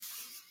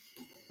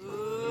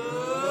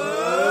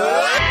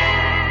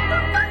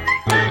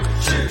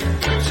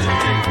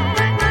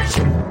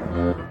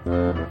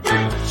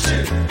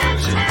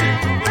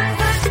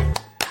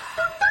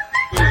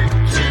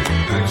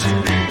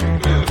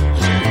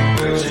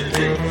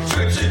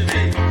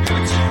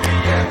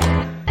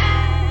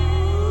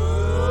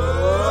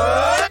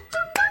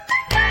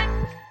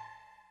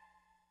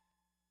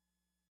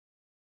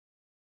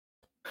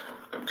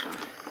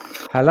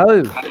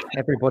Hello,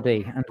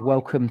 everybody, and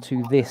welcome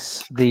to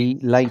the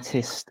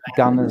latest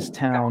Gunners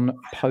Town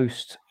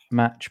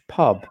post-match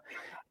pub.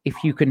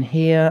 If you can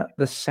hear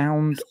the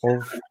sound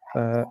of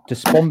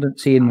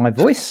despondency in my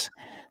voice,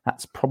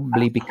 that's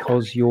probably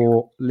because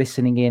you're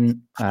listening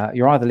in.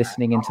 You're either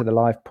listening into the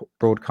live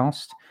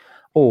broadcast,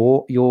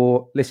 or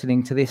you're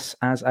listening to this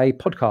as a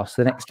podcast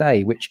the next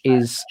day, which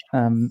is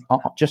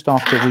just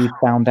after we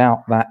found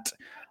out that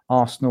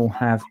Arsenal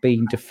have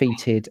been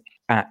defeated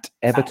at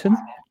Everton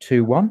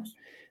 2-1.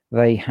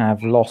 They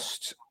have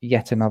lost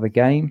yet another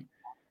game.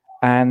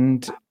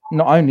 And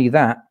not only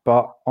that,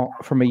 but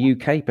from a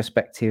UK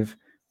perspective,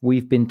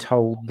 we've been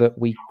told that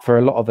for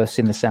a lot of us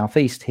in the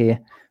Southeast here,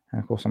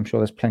 and of course, I'm sure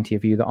there's plenty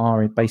of you that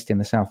are based in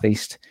the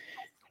Southeast,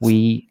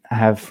 we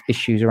have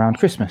issues around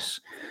Christmas.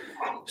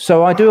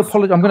 So I do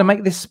apologize. I'm going to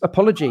make this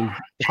apology,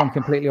 if I'm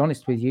completely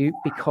honest with you,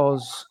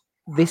 because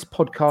this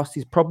podcast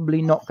is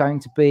probably not going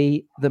to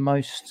be the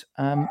most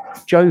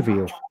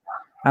jovial.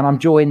 And I'm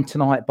joined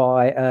tonight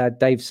by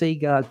Dave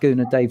Seeger,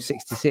 Gooner Dave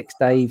 66.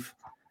 Dave,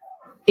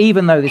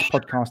 even though this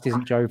podcast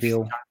isn't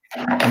jovial,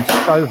 I'm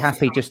so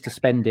happy just to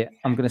spend it.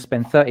 I'm going to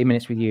spend 30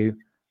 minutes with you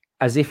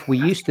as if we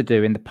used to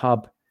do in the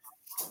pub,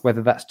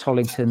 whether that's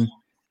Tollington,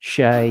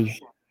 Shea,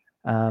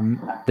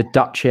 the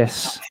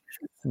Duchess,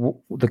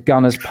 the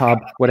Gunners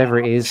pub, whatever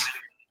it is,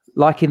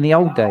 like in the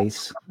old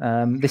days.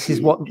 This is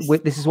what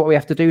we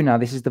have to do now.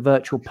 This is the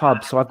virtual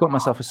pub. So I've got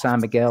myself a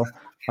San Miguel.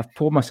 I've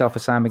poured myself a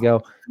San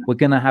Miguel. We're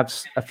going to have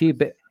a few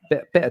bit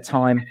of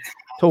time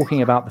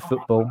talking about the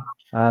football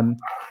and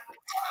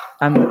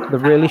the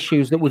real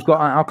issues that we've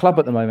got at our club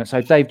at the moment. So,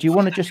 Dave, do you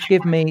want to just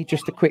give me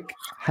just a quick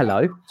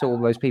hello to all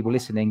those people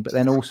listening, but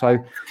then also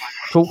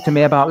talk to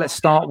me about,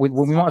 we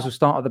might as well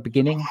start at the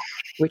beginning,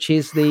 which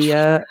is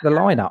the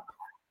lineup.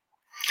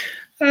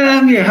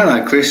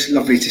 Hello, Chris.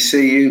 Lovely to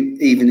see you,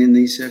 even in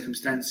these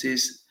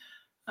circumstances.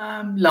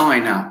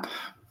 Lineup.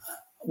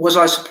 Was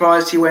I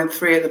surprised he went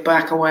 3 at the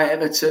back away at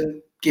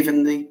Everton,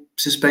 given the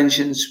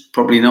suspensions?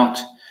 Probably not.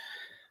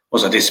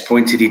 Was I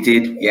disappointed he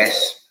did?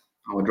 Yes.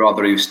 I would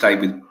rather he stayed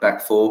with back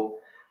 4.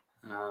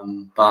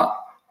 But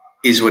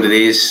is what it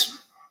is.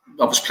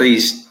 I was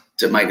pleased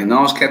that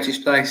Maitland-Niles kept his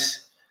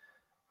place.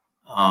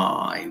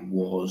 I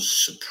was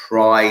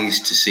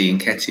surprised to see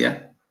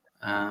Nketiah.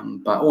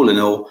 But all in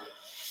all,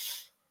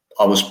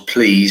 I was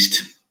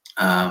pleased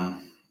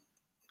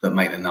that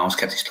Maitland-Niles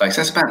kept his place.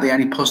 That's about the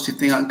only positive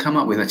thing I can come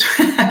up with.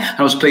 I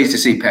was pleased to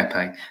see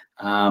Pepe.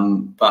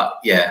 But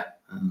yeah,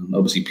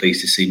 obviously pleased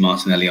to see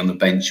Martinelli on the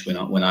bench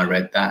when I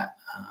read that.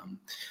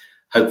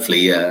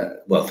 Hopefully,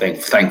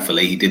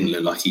 thankfully, he didn't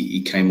look like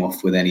he came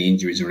off with any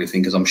injuries or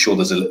anything, because I'm sure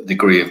there's a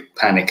degree of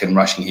panic and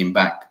rushing him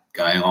back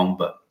going on.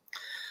 But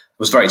I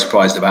was very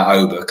surprised about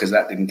Oba, because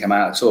that didn't come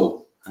out at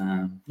all.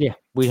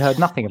 We heard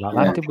nothing about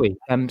that, did we?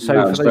 For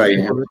those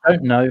people that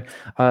don't know,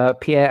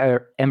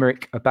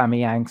 Pierre-Emerick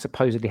Aubameyang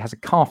supposedly has a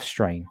calf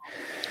strain.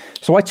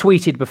 So I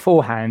tweeted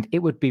beforehand, it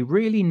would be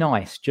really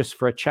nice just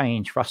for a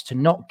change for us to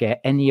not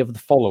get any of the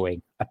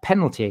following: a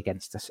penalty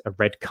against us, a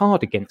red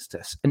card against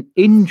us, an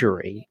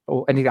injury,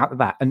 or anything like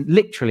that. And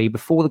literally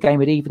before the game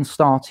had even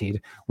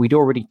started, we'd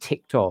already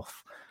ticked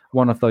off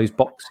one of those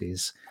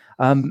boxes.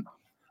 The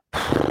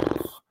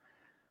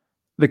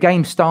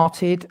game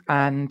started,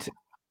 and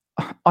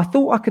I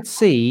thought I could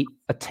see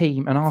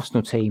an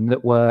Arsenal team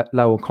that were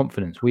low on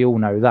confidence. We all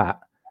know that.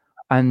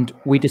 And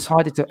we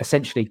decided to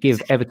essentially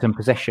give Everton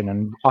possession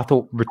and I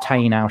thought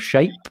retain our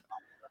shape.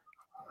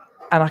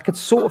 And I could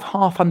sort of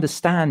half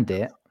understand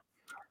it.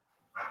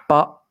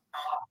 But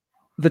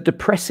the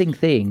depressing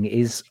thing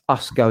is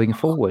us going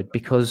forward,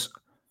 because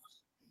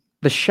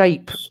the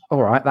shape,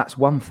 all right, that's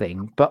one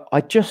thing. But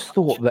I just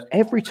thought that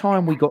every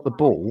time we got the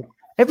ball,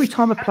 every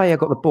time a player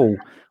got the ball,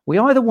 we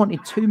either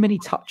wanted too many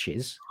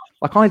touches.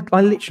 Like I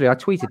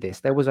tweeted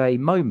this. There was a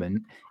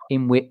moment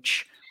in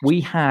which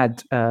we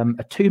had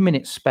a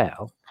 2-minute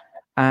spell,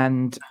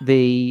 and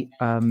the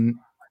Arsenal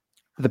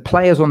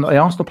players on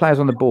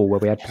the ball where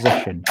we had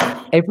possession,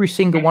 every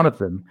single one of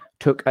them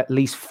took at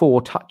least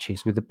 4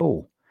 touches with the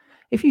ball.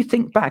 If you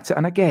think back to,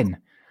 and again,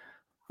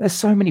 there's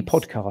so many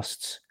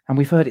podcasts, and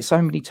we've heard it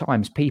so many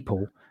times,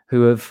 people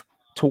who have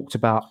talked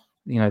about,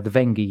 the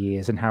Wenger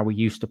years and how we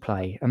used to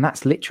play, and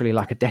that's literally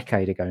like a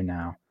decade ago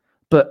now.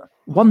 But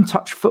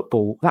one-touch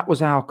football, that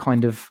was our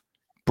kind of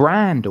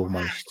brand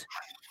almost.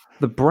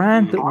 The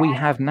brand that we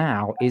have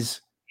now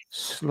is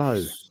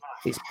slow.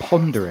 It's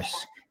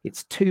ponderous.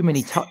 It's too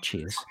many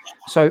touches.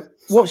 So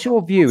what's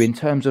your view in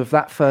terms of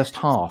that first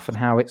half and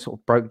how it sort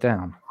of broke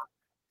down?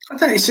 I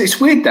think it's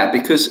weird that,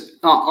 because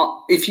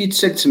if you'd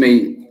said to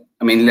me,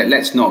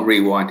 let's not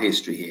rewind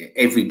history here.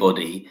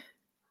 Everybody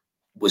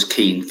was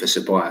keen for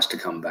Ceballos to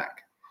come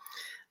back.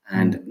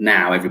 And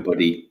now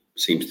everybody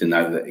seems to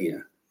know that,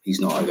 he's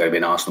not going to be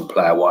an Arsenal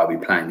player. Why are we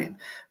playing him?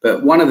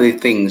 But one of the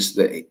things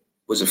that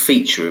was a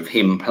feature of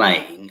him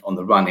playing on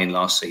the run-in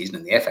last season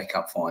in the FA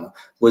Cup final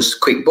was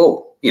quick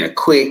ball.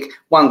 Quick,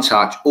 one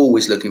touch,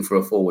 always looking for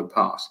a forward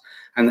pass.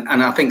 And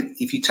I think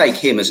if you take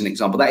him as an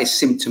example, that is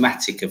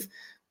symptomatic of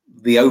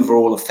the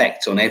overall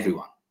effect on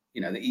everyone.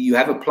 You know, you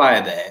have a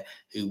player there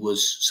who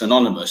was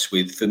synonymous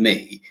with, for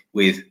me,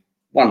 with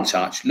one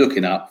touch,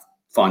 looking up,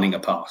 finding a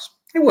pass.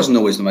 It wasn't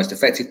always the most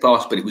effective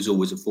pass, but it was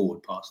always a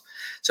forward pass.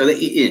 So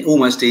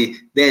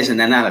there's an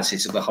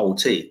analysis of the whole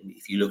team.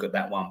 If you look at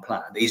that one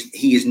player,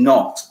 he is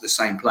not the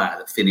same player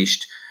that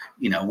finished,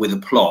 you know, with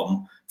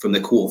aplomb from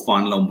the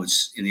quarterfinal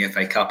onwards in the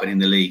FA Cup and in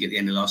the league at the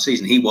end of last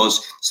season. He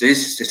was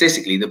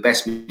statistically the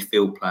best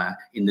midfield player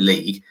in the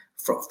league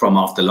from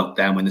after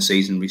lockdown when the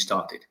season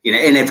restarted. You know,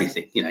 in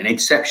everything, you know, in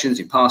interceptions,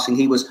 in passing,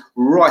 he was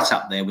right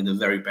up there with the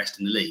very best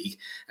in the league.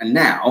 And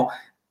now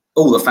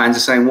all the fans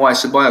are saying, why is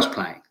Ceballos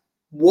playing?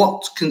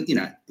 What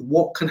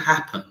can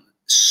happen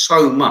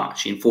so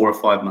much in 4 or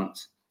 5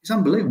 months? It's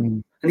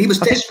unbelievable. And he was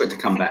desperate to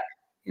come back.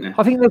 You know?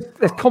 I think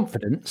there's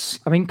confidence.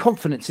 I mean,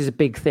 confidence is a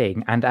big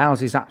thing, and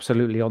ours is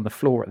absolutely on the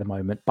floor at the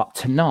moment. But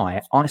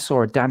tonight, I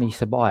saw a Dani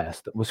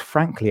Ceballos that was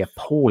frankly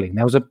appalling.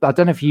 There was I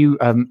don't know if you,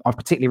 I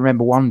particularly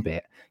remember one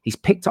bit. He's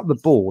picked up the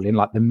ball in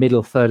like the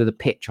middle third of the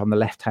pitch on the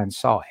left-hand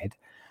side,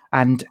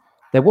 and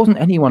there wasn't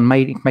anyone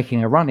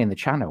making a run in the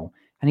channel,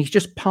 and he's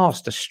just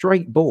passed a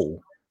straight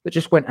ball that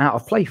just went out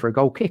of play for a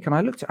goal kick. And I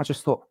looked at it, I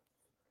just thought,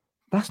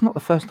 that's not the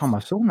first time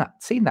I've seen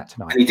that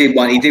tonight. And he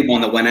did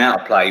one that went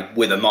out of play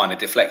with a minor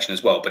deflection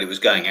as well, but it was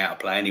going out of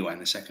play anyway in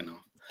the second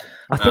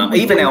half.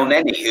 Even El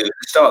Neni, who at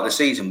the start of the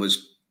season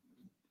was,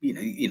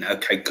 you know,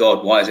 okay,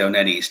 God, why is El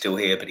Neni still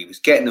here? But he was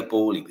getting the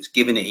ball, he was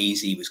giving it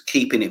easy, he was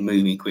keeping it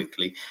moving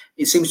quickly.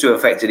 It seems to have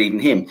affected even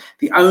him.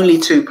 The only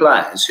two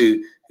players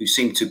who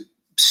seem to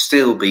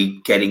still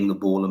be getting the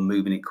ball and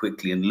moving it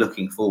quickly and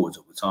looking forwards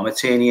all the time are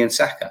Tierney and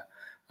Saka.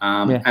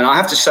 And I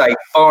have to say,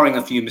 barring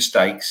a few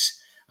mistakes,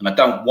 and I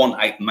don't want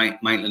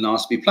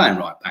Maitland-Niles to be playing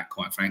right back,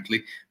 quite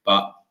frankly,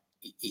 but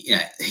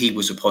yeah, he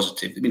was a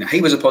positive. You know,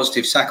 he was a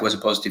positive. Saka was a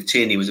positive.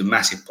 Tierney was a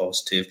massive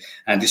positive.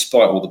 And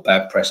despite all the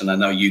bad press, and I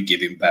know you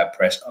give him bad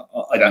press,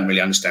 I don't really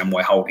understand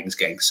why Holding's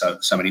getting so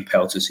many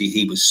pelters.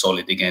 He was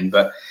solid again,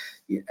 but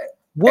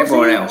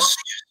everyone else,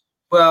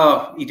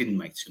 well, he didn't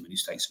make too many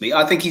mistakes to me.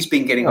 I think he's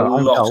been getting a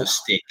lot of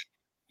stick,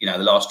 you know,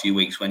 the last few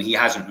weeks when he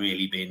hasn't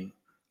really been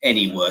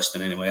any worse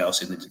than anyone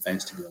else in the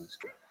defence, to be honest.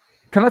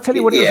 Can I tell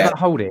you what it is about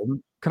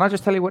Holding? Can I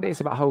just tell you what it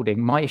is about Holding?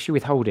 My issue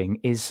with Holding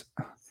is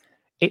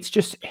it's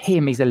just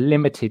him. He's a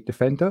limited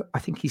defender. I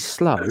think he's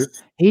slow.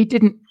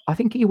 I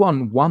think he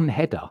won one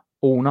header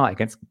all night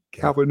against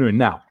Calvert-Lewin.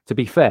 Now, to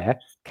be fair,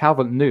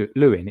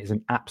 Calvert-Lewin is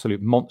an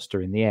absolute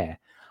monster in the air.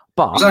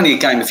 But it was only a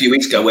game a few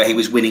weeks ago where he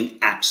was winning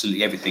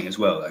absolutely everything as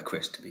well, though,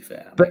 Chris, to be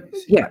fair.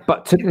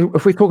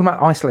 If we're talking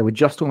about Iceland, we're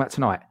just talking about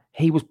tonight.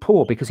 He was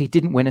poor because he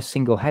didn't win a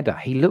single header.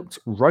 He looked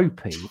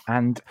ropey.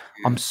 And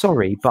I'm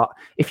sorry, but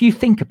if you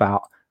think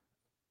about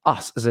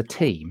us as a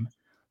team,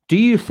 do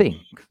you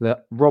think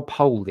that Rob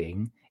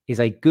Holding is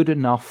a good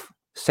enough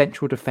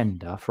central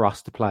defender for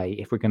us to play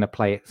if we're going to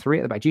play at 3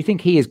 at the back? Do you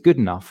think he is good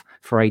enough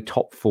for a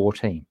top 4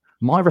 team?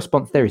 My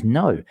response there is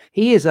no.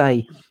 He is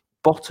a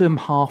bottom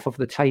half of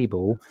the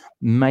table,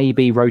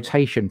 maybe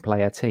rotation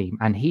player team.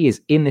 And he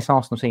is in this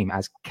Arsenal team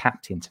as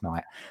captain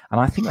tonight.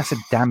 And I think that's a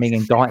damning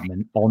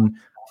indictment on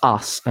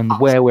us and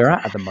where we're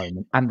at the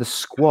moment. And the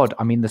squad,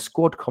 I mean, the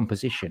squad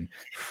composition,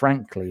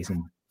 frankly, is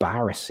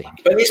embarrassing.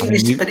 But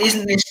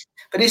isn't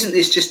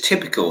this just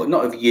typical,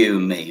 not of you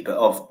and me, but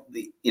of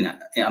the, you know,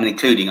 I mean,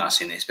 including us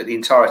in this, but the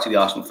entirety of the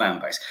Arsenal fan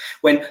base?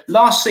 When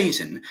last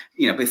season,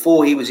 you know,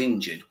 before he was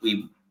injured,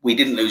 we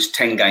didn't lose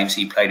 10 games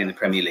he played in the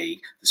Premier League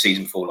the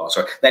season before last.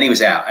 Sorry. Then he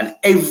was out, and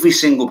every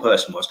single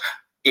person was,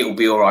 it will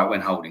be all right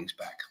when Holding's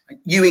back.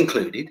 You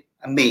included,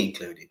 and me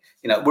included.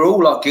 You know, we're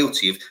all like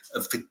guilty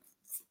of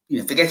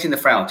forgetting the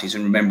frailties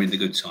and remembering the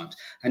good times.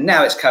 And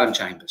now it's Callum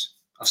Chambers.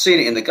 I've seen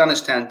it in the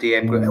Gunners Town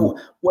DM group.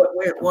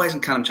 Why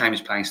isn't Callum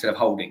Chambers playing instead of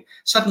Holding?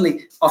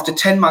 Suddenly, after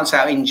 10 months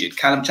out injured,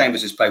 Callum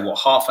Chambers has played,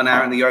 half an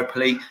hour in the Europa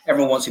League?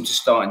 Everyone wants him to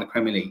start in the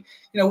Premier League.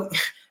 You know,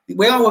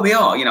 we are where we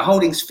are. You know,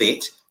 Holding's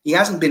fit. He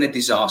hasn't been a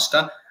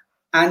disaster.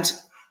 And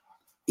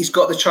he's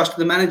got the trust of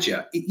the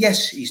manager.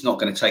 Yes, he's not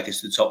going to take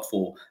us to the top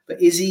 4.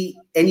 But is he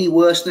any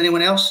worse than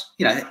anyone else?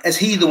 You know, is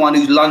he the one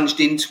who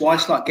lunged in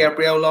twice like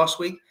Gabriel last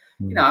week?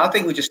 You know, I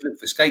think we just look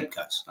for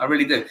scapegoats. I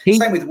really do.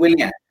 Same with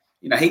Willian.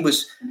 You know,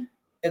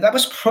 that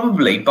was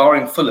probably,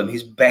 barring Fulham,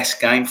 his best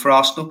game for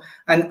Arsenal.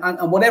 And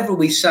whatever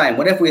we say, and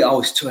whatever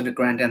it's 200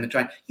 grand down the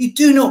drain, you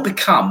do not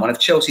become one of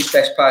Chelsea's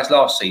best players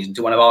last season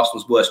to one of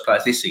Arsenal's worst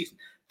players this season.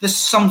 There's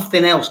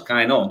something else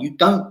going on. You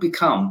don't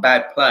become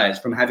bad players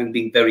from having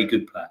been very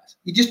good players.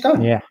 You just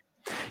don't.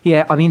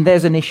 Yeah. I mean,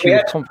 there's an issue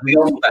with confidence.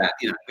 Beyond that,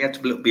 you know, we have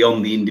to look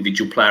beyond the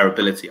individual player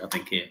ability, I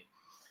think, here.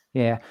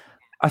 Yeah,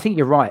 I think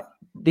you're right.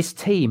 This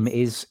team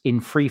is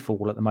in free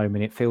fall at the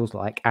moment, it feels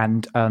like.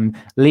 And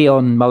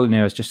Leon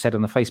Molyneux has just said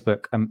on the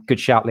Facebook, good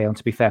shout, Leon,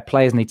 to be fair,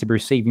 players need to be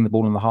receiving the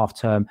ball in the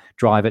half-term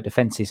drive at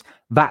defences.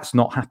 That's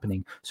not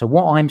happening. So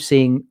what I'm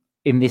seeing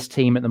in this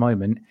team at the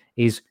moment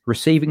is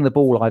receiving the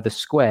ball either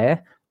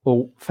square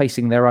or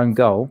facing their own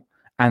goal,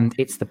 and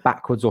it's the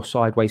backwards or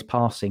sideways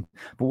passing.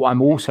 But what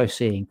I'm also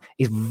seeing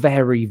is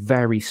very,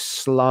 very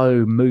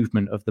slow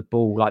movement of the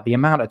ball. Like the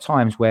amount of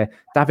times where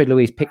David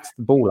Luiz picks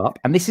the ball up,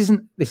 and this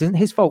isn't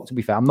his fault, to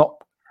be fair. I'm not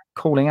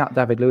calling out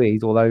David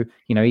Luiz, although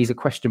he's a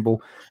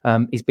questionable.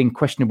 He's been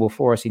questionable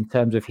for us in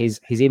terms of his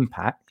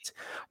impact.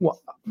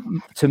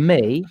 To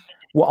me,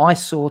 what I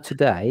saw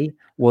today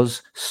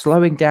was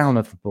slowing down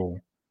of the ball.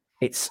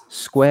 It's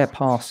square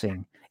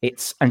passing.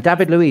 And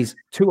David Luiz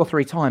 2 or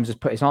 3 times has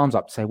put his arms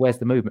up to say, "Where's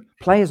the movement?"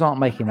 Players aren't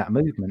making that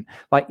movement.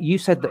 Like you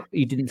said that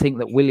you didn't think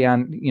that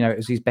Willian, it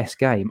was his best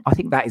game. I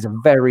think that is a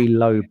very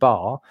low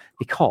bar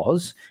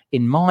because,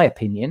 in my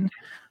opinion,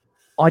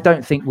 I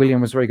don't think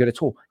Willian was very good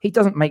at all. He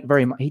doesn't make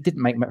very much. He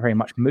didn't make very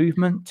much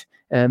movement.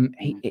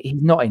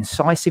 He's not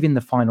incisive in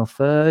the final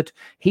third.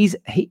 He's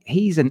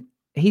an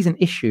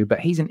issue, but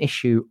he's an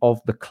issue of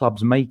the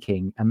club's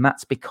making, and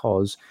that's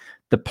because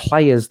the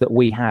players that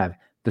we have,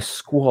 the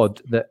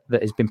squad that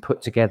has been put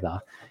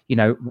together,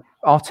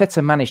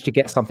 Arteta managed to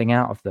get something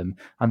out of them.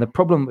 And the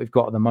problem we've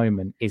got at the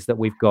moment is that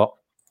we've got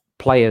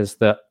players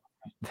that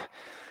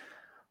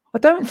I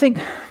don't think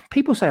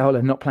people say, "Oh,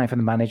 they're not playing for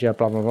the manager,"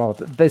 blah, blah,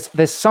 blah.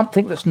 There's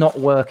something that's not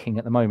working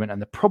at the moment.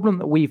 And the problem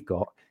that we've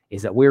got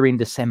is that we're in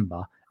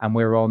December and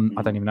we're on,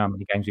 I don't even know how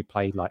many games we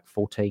played, like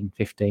 14,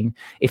 15.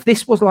 If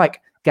this was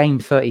like game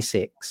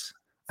 36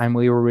 and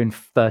we were in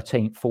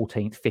 13th,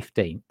 14th,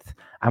 15th,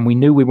 and we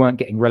knew we weren't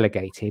getting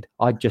relegated,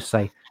 I'd just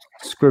say,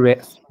 screw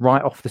it,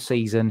 right off the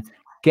season,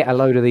 get a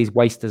load of these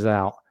wasters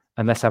out,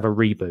 and let's have a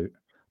reboot.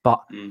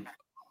 But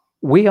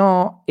we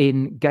are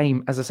in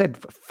game, as I said,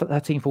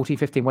 13, 14,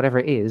 15, whatever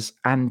it is,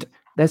 and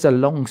there's a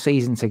long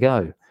season to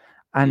go.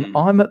 And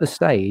I'm at the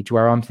stage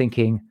where I'm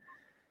thinking,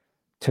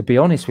 to be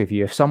honest with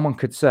you, if someone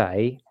could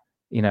say,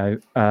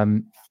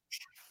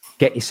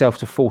 get yourself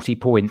to 40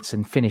 points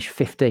and finish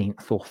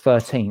 15th or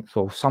 13th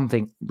or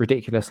something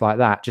ridiculous like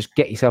that, just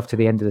get yourself to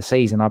the end of the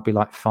season, I'd be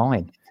like,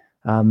 fine.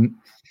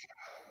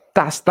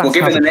 That's well,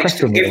 given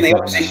the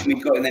opposition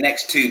we've got in the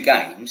next 2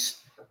 games,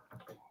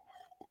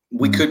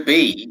 we could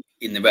be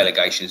in the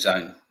relegation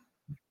zone,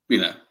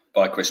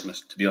 by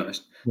Christmas, to be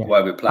honest, the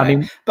way we're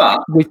playing. But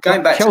we've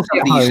going back Chelsea to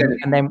something you said,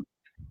 and then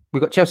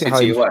we've got Chelsea at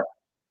home. Away.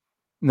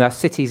 No,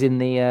 City's in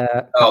the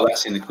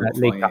that's in the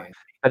League Cup.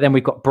 But then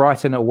we've got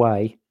Brighton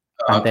away.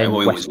 And then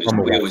we always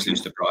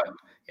lose to Brighton.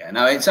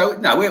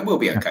 Yeah, we'll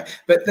be okay.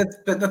 But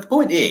the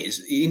point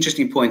is, the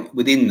interesting point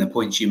within the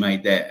points you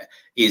made there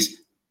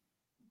is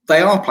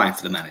they are playing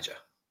for the manager.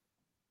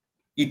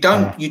 You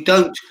don't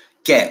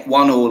get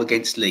 1-1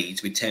 against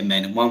Leeds with 10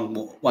 men and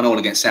 1-1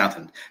 against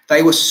Southampton.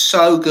 They were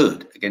so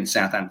good against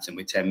Southampton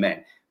with 10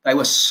 men. They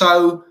were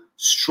so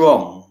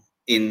strong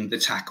in the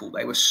tackle.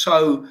 They were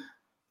so,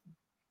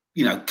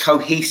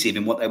 cohesive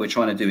in what they were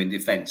trying to do in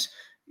defence.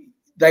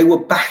 They were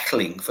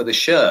battling for the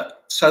shirt.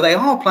 So they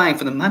are playing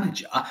for the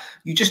manager.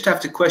 You just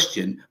have to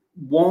question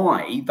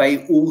why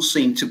they all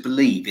seem to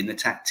believe in the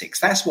tactics.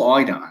 That's what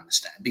I don't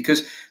understand,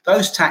 because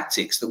those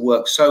tactics that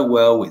work so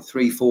well with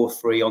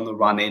 3-4-3 on the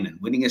run-in and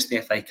winning us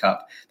the FA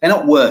Cup, they're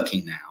not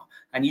working now.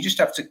 And you just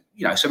have to,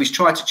 so he's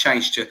tried to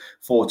change to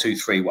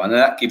 4-2-3-1, and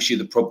that gives you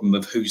the problem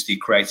of who's the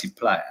creative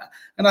player.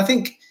 And I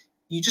think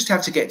you just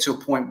have to get to a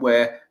point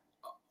where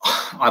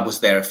I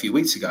was there a few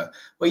weeks ago,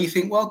 where you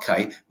think, well,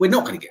 okay, we're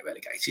not going to get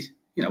relegated.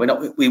 We're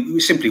not. We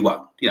simply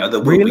won't. There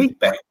will be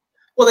better.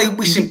 Well,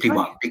 we simply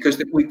won't,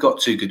 because we've got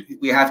too good.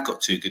 We have got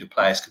too good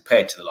players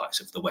compared to the likes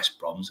of the West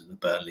Broms and the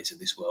Burnleys of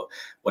this world,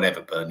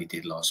 whatever Burnley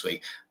did last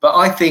week. But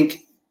I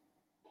think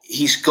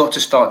he's got to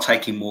start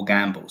taking more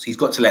gambles. He's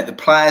got to let the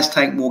players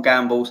take more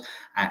gambles.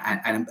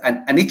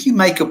 And if you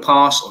make a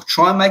pass or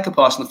try and make a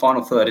pass in the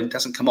final third and it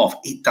doesn't come off,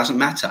 it doesn't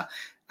matter.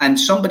 And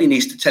somebody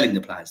needs to tell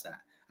the players that.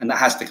 And that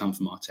has to come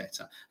from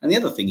Arteta. And the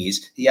other thing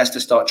is, he has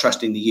to start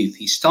trusting the youth.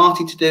 He's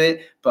started to do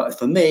it, but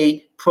for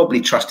me, probably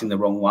trusting the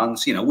wrong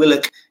ones.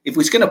 Willock, if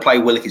he's going to play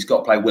Willock, he's got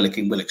to play Willock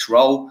in Willock's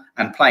role.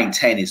 And playing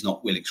 10 is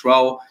not Willock's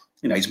role.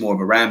 He's more of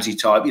a Ramsey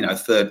type,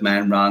 third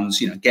man runs,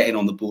 getting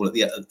on the ball at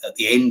the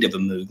end of a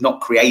move, not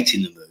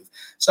creating the move.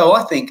 So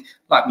I think,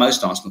 like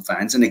most Arsenal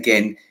fans, and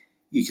again,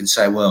 you can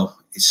say, well,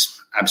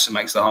 it's absent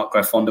makes the heart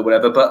grow fond or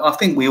whatever, but I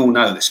think we all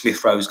know that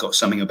Smith Rowe's got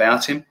something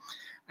about him.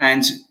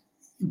 And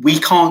we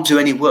can't do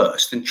any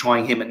worse than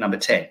trying him at number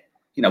 10.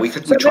 We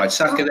tried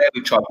Saka there,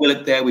 we've tried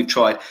Willock there, we've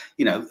tried,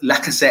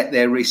 Lacazette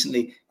there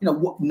recently.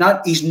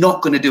 No, he's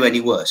not going to do any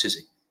worse, is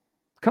he?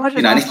 Can I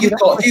just and if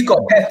you've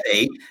got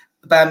Pepe,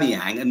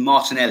 Aubameyang, and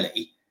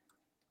Martinelli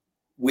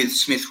with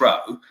Smith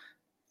Rowe,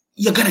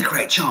 you're going to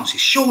create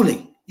chances.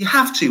 Surely you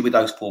have to with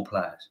those 4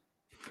 players.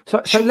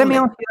 So let me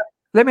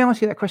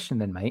ask you that question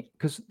then, mate,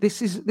 because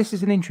this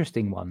is an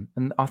interesting one,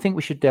 and I think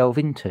we should delve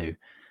into.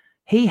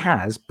 He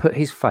has put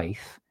his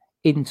faith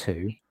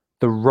into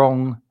the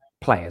wrong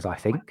players, I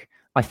think.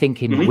 I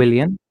think in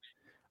Willian.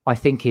 I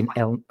think in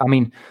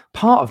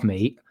part of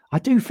me, I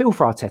do feel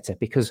for Arteta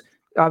because,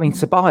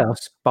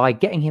 Ceballos, by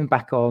getting him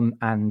back on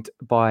and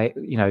by,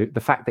 the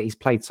fact that he's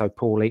played so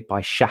poorly,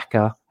 by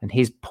Xhaka and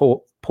his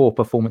poor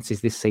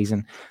performances this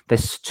season,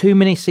 there's too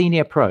many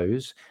senior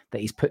pros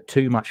that he's put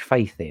too much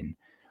faith in.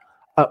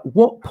 At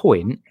what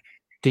point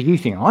do you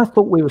think? I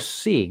thought we were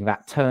seeing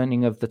that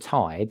turning of the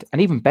tide, and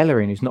even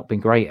Bellerin, who's not been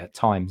great at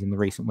times in the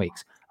recent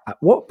weeks. At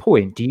what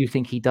point do you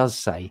think he does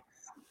say,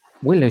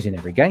 we're losing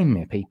every game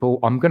here, people.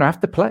 I'm going to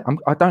have to play.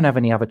 I don't have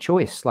any other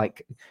choice.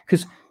 Like,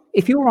 because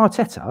if you're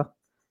Arteta,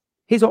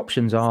 his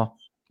options are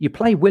you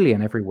play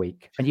Willian every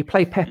week and you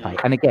play Pepe.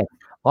 And again,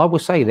 I will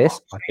say this: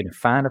 I've been a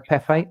fan of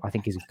Pepe. I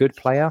think he's a good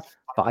player.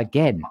 But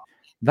again,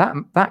 that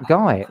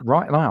guy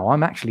right now,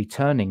 I'm actually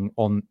turning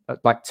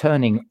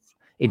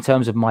in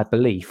terms of my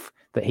belief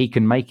that he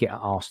can make it at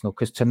Arsenal.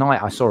 Because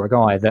tonight I saw a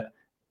guy that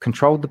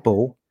controlled the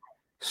ball,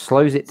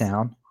 slows it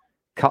down,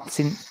 cuts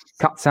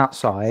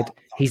outside.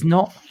 He's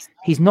not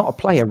a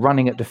player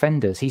running at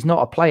defenders. He's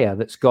not a player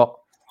that's got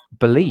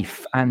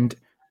belief, and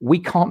we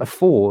can't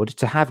afford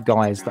to have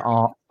guys that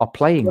are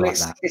playing like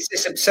that. It's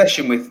this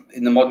obsession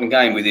in the modern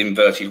game with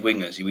inverted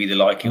wingers. You either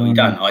like it or you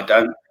don't. I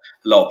don't.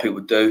 A lot of people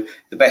do.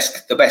 The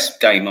best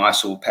game I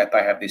saw Pepe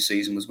have this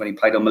season was when he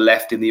played on the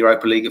left in the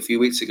Europa League a few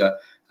weeks ago.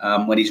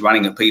 When he's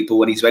running at people,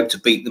 when he's able to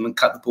beat them and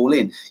cut the ball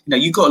in.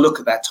 You've got to look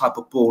at that type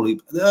of ball.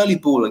 The early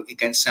ball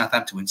against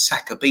Southampton when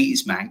Saka beat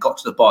his man, got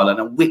to the byline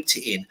and whipped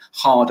it in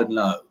hard and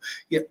low.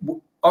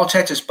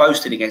 Arteta's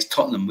boasted against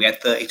Tottenham we had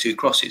 32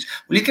 crosses.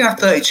 Well, you can have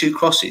 32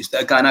 crosses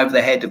that are going over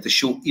the head of the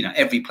short,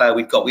 every player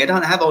we've got. We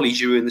don't have Ollie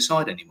Giroud in the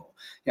side anymore.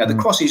 The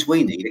crosses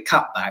we need are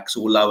cutbacks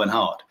or low and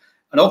hard.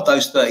 And of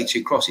those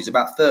 32 crosses,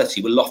 about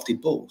 30 were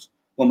lofted balls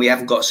when we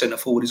haven't got a centre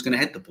forward who's going to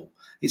head the ball.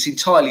 It's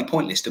entirely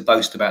pointless to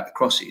boast about the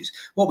crosses.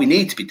 What we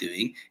need to be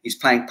doing is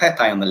playing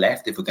Pepe on the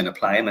left if we're going to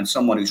play him, and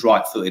someone who's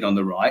right-footed on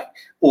the right,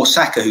 or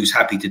Saka who's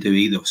happy to do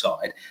either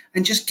side,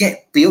 and just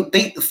beat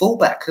the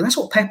fullback. And that's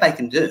what Pepe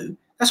can do.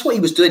 That's what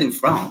he was doing in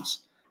France.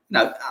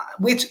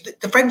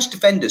 The French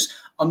defenders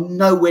are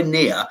nowhere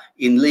near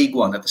in League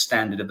One at the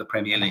standard of the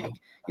Premier League.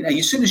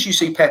 As soon as you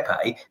see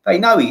Pepe, they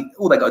know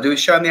all they got to do is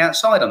show him the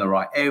outside on the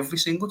right every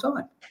single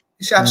time.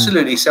 It's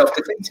absolutely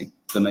self-defeating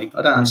for me.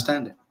 I don't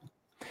understand it.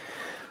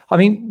 I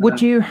mean,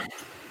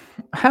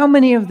 how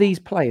many of these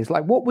players,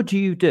 what would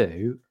you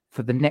do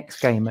for the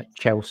next game at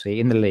Chelsea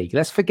in the league?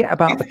 Let's forget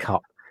about the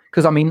cup.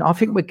 Because,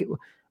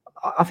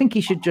 I think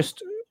he should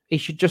just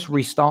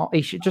restart.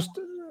 He should just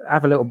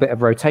have a little bit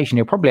of rotation.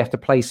 He'll probably have to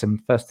play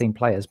some first-team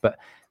players, but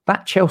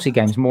that Chelsea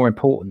game is more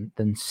important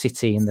than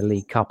City in the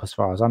League Cup as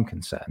far as I'm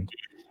concerned.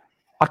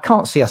 I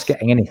can't see us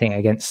getting anything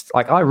against...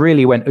 I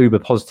really went uber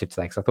positive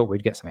today because I thought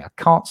we'd get something.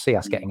 I can't see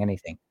us getting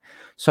anything.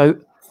 So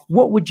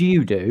what would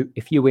you do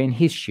if you were in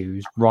his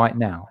shoes right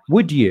now?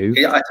 Would you...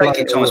 Yeah, I take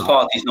it Thomas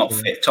Partey's not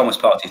fit. Thomas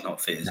Partey's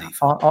not fit, is he?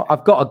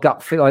 I've got a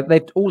gut feel.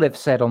 All they've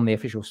said on the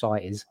official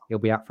site is he'll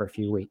be out for a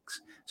few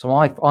weeks. So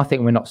I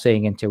think we're not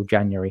seeing until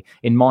January.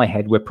 In my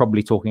head, we're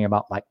probably talking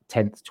about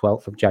 10th,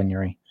 12th of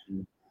January.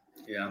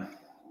 Yeah.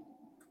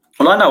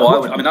 Well, I know what I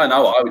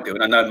would do,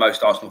 and I know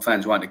most Arsenal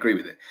fans won't agree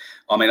with it.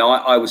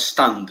 I was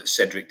stunned that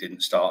Cedric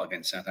didn't start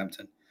against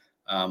Southampton.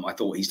 I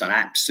thought he's done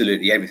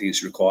absolutely everything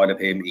that's required of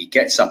him. He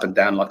gets up and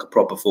down like a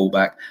proper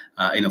fullback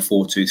in a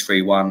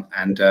 4-2-3-1,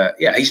 and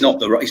he's not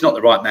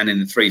the right man in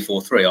the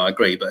 3-4-3. I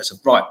agree, but as a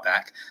right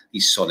back,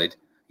 he's solid.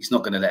 He's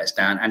not going to let us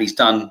down, and he's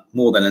done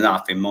more than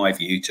enough, in my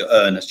view, to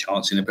earn a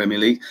chance in the Premier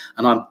League.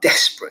 And I'm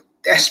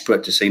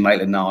desperate to see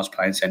Maitland-Niles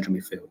play in central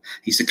midfield.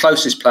 He's the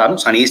closest player. I'm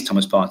not saying he is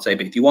Thomas Partey,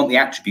 but if you want the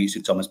attributes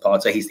of Thomas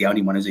Partey, he's the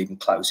only one who's even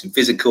close in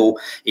physical,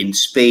 in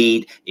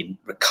speed, in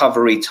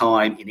recovery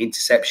time, in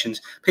interceptions.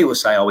 People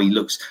say, he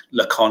looks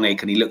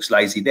laconic and he looks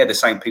lazy. They're the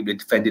same people who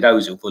defended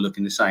Ozil for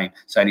looking the same,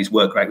 saying his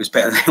work rate was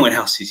better than anyone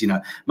else's.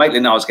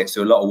 Maitland-Niles gets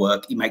through a lot of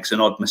work. He makes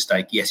an odd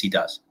mistake. Yes, he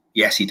does.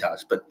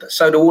 But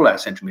so do all our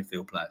central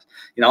midfield players.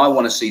 I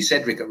want to see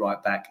Cedric at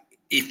right back,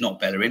 if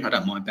not Bellerin. I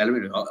don't mind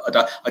Bellerin.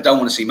 I don't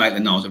want to see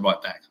Maitland-Niles at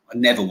right back. I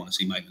never want to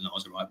see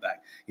Maitland-Niles at right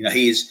back.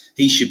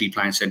 He should be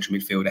playing central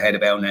midfield ahead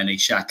of Elneny,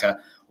 Xhaka,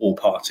 or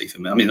Partey for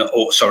me.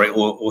 Or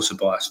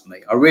Ceballos for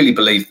me. I really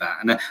believe that,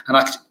 and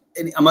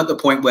I'm at the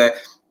point where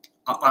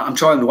I'm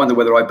trying to wonder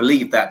whether I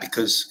believe that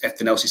because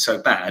everything else is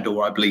so bad,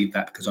 or I believe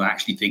that because I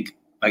actually think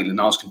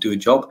Maitland-Niles can do a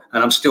job,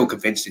 and I'm still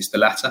convinced it's the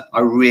latter. I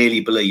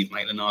really believe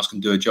Maitland-Niles can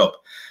do a job,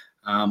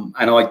 and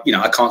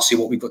I can't see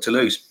what we've got to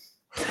lose.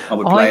 I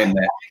would play him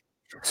there.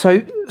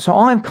 So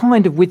I'm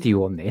kind of with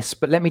you on this,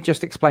 but let me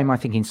just explain my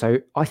thinking. So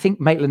I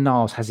think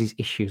Maitland-Niles has his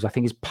issues. I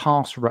think his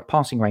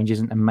passing range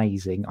isn't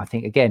amazing. I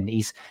think again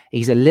he's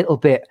a little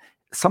bit.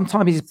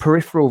 Sometimes his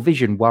peripheral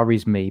vision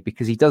worries me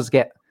because he does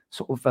get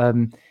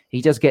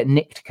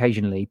nicked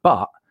occasionally.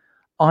 But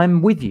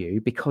I'm with you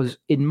because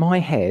in my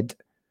head,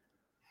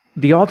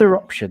 the other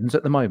options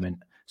at the moment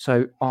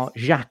are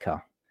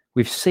Xhaka.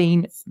 We've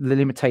seen the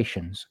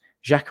limitations.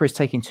 Xhaka is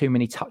taking too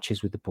many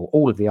touches with the ball.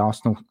 All of the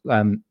Arsenal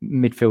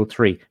midfield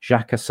three,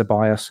 Xhaka,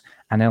 Ceballos,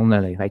 and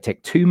Elneny, they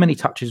take too many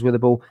touches with the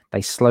ball.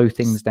 They slow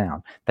things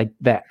down.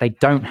 They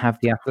don't have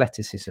the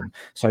athleticism.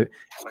 So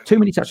too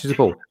many touches of the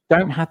ball,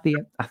 don't have the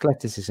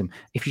athleticism.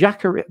 If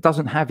Xhaka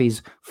doesn't have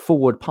his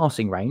forward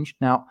passing range,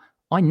 now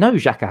I know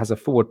Xhaka has a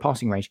forward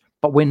passing range,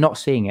 but we're not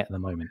seeing it at the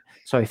moment.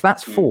 So if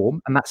that's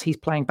form and he's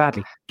playing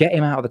badly, get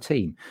him out of the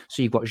team.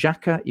 So you've got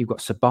Xhaka, you've got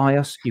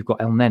Ceballos, you've got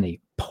Elneny,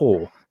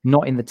 poor,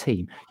 not in the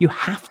team. You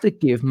have to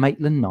give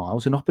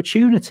Maitland-Niles an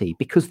opportunity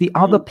because the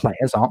other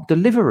players aren't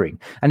delivering.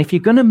 And if you're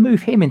going to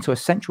move him into a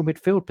central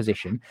midfield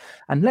position,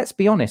 and let's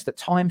be honest, at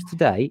times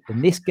today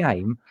in this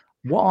game,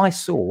 what I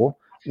saw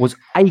was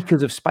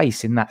acres of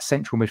space in that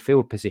central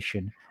midfield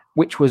position,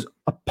 which was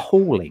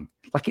appalling.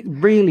 Like, it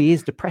really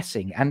is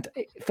depressing. And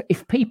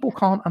if people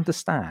can't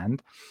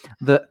understand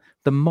that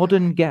the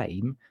modern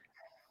game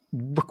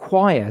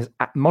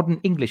modern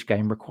English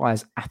game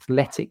requires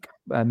athletic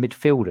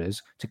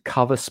midfielders to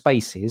cover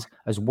spaces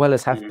as well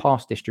as have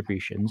pass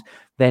distributions,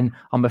 then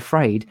I'm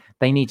afraid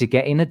they need to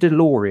get in a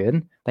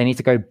DeLorean. They need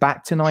to go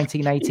back to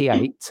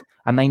 1988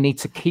 and they need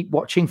to keep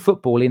watching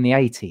football in the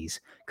 80s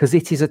because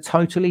it is a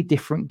totally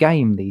different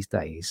game these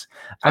days.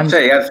 I'll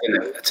tell you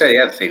the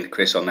other thing,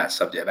 Chris, on that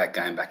subject about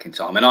going back in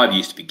time, and I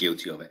used to be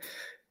guilty of it.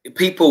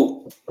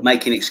 People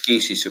making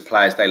excuses for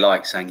players they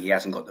like, saying he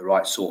hasn't got the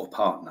right sort of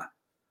partner.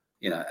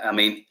 I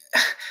mean,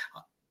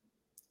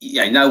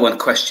 no one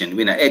questioned.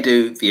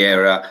 Edu,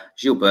 Vieira,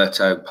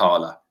 Gilberto,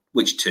 Parla.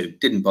 Which two?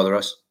 Didn't bother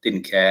us.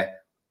 Didn't care.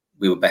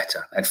 We were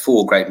better. Had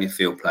 4 great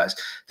midfield players.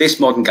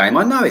 This modern game,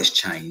 I know it's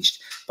changed,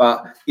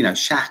 but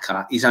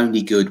Xhaka is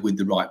only good with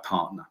the right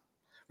partner.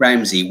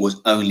 Ramsey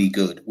was only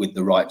good with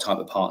the right type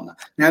of partner.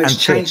 Now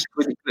it's changed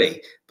to a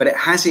degree, but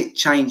has it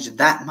changed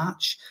that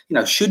much?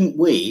 Shouldn't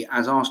we,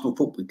 as Arsenal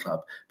Football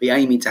Club, be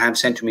aiming to have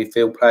central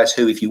midfield players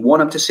who, if you want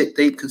them to sit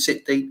deep, can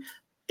sit deep?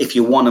 If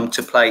you want them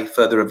to play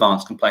further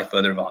advanced, can play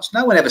further advanced.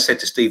 No one ever said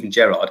to Steven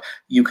Gerrard,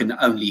 you can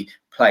only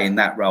play in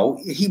that role.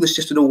 He was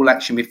just an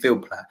all-action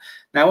midfield player.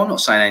 Now, I'm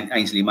not saying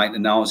Ainsley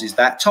Maitland-Niles is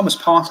that. Thomas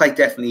Partey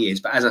definitely is.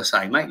 But as I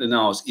say,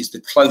 Maitland-Niles is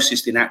the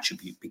closest in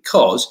attribute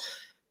because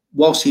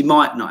whilst he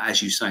might not,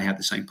 as you say, have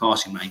the same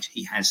passing range,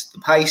 he has the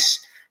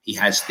pace, he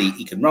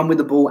can run with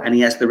the ball, and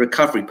he has the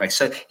recovery pace.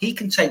 So he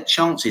can take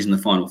chances in the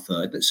final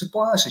third that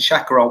Ceballos and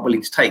Xhaka aren't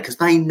willing to take because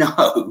they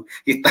know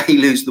if they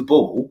lose the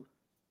ball,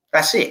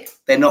 that's it.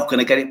 They're not going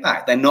to get it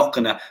back. They're not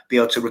going to be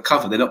able to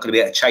recover. They're not going to be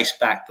able to chase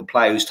back the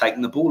player who's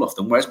taking the ball off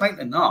them. Whereas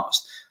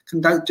Maitland-Niles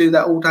don't do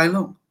that all day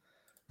long.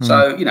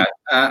 So,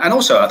 and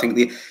also I think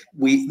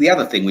the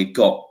other thing we've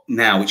got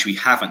now, which we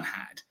haven't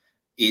had,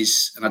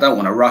 is, and I don't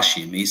want to rush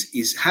him,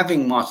 is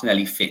having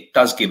Martinelli fit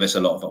does give us a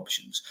lot of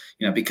options,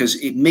 because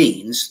it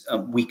means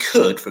we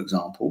could, for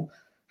example,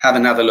 have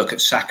another look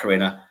at Saka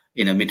in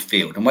a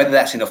midfield. And whether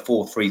that's in a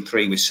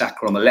 4-3-3 with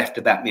Saka on the left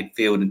of that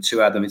midfield and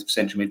 2 other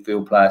central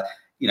midfield players,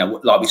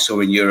 like we saw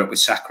in Europe with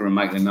Saka and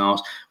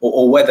Maitland-Niles,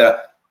 or whether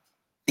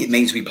it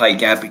means we play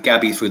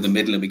Gabby through the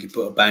middle and we could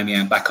put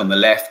Aubameyang back on the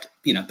left,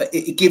 but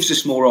it gives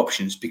us more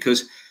options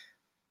because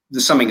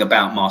there's something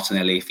about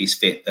Martinelli, if he's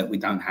fit, that we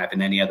don't have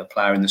in any other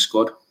player in the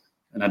squad.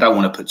 And I don't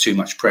want to put too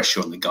much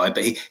pressure on the guy,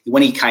 but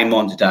when he came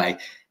on today,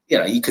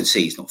 you could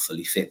see he's not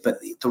fully fit, but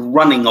the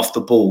running off the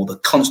ball, the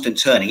constant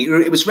turning,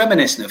 it was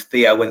reminiscent of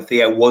Theo when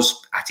Theo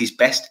was at his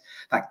best.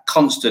 That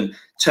constant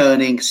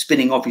turning,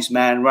 spinning off his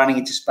man, running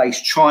into space,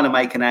 trying to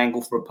make an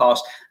angle for a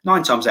pass.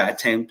 9 times out of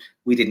 10,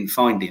 we didn't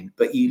find him.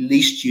 But at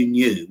least you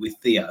knew with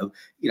Theo,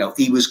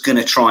 he was going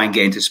to try and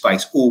get into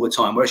space all the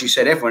time. Whereas you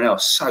said everyone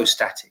else, so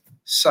static.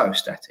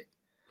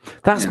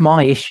 That's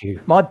my issue.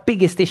 My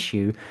biggest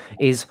issue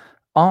is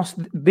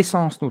this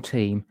Arsenal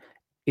team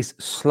is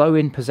slow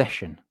in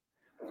possession.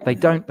 They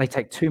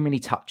take too many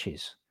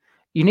touches.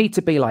 You need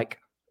to be like,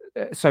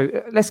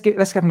 let's give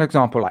an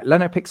example. Like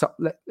Leno picks up.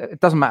 It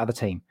doesn't matter the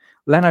team.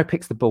 Leno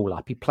picks the ball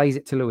up. He plays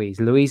it to Luiz.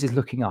 Luiz is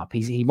looking up.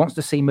 He wants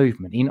to see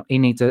movement. He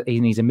needs a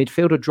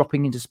midfielder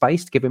dropping into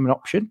space to give him an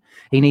option.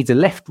 He needs a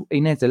left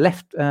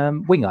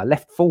winger,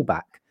 left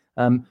fullback,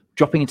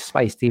 dropping into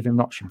space to give him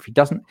an option. If he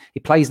doesn't, he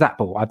plays that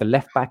ball either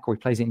left back or he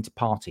plays it into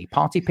Partey.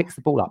 Partey picks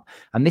the ball up.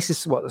 And this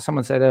is what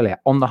someone said earlier,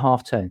 on the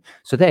half turn.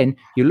 So then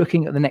you're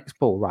looking at the next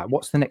ball, right?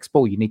 What's the next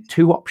ball? You need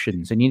 2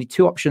 options, and you need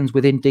 2 options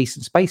within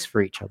decent space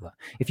for each other.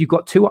 If you've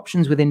got 2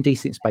 options within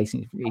decent space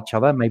for each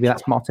other, maybe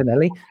that's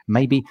Martinelli.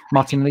 Maybe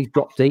Martinelli's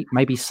dropped deep.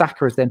 Maybe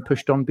Saka has then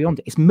pushed on beyond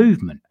it. It's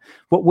movement.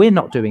 What we're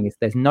not doing is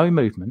there's no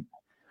movement.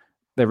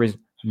 There is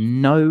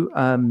no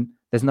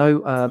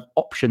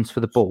options for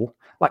the ball.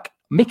 Like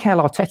Mikel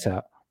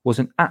Arteta was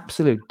an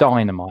absolute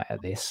dynamite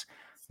at this.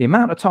 The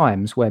amount of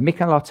times where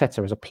Mikel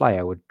Arteta as a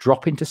player would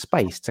drop into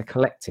space to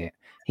collect it,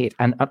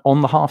 and on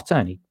the half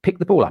turn, he'd pick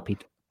the ball up,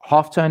 he'd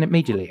half turn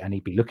immediately, and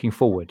he'd be looking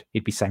forward.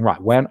 He'd be saying, right,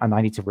 and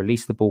I need to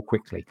release the ball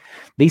quickly.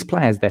 These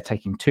players, they're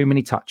taking too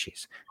many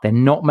touches. They're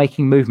not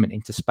making movement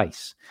into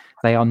space.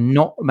 They are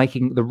not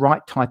making the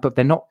right type of,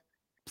 they're not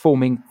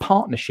forming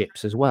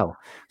partnerships as well.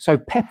 So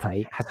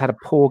Pepe has had a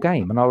poor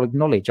game, and I'll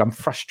acknowledge I'm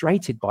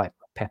frustrated by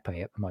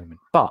Pepe at the moment,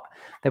 but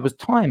there was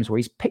times where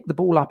he's picked the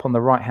ball up on the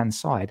right hand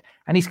side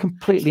and he's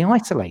completely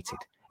isolated.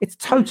 It's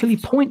totally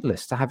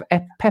pointless to have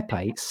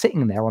Pepe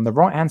sitting there on the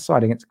right hand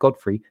side against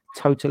Godfrey,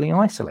 totally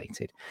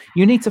isolated.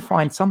 You need to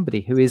find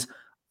somebody who is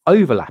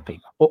overlapping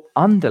or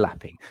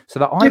underlapping so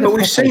that either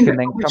we've seen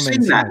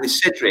that with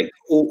Cedric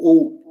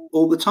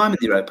all the time in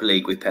the Europa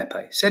League with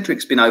Pepe.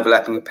 Cedric's been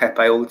overlapping with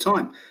Pepe all the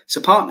time. It's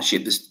a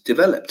partnership that's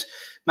developed.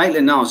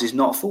 Maitland-Niles is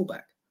not a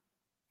fullback.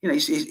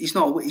 He's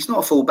not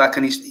a fullback,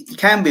 and he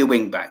can be a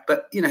wing back,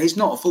 but he's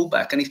not a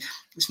fullback, and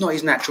it's not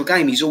his natural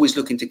game. He's always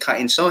looking to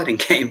cut inside and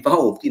get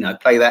involved.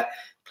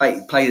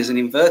 Play as an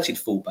inverted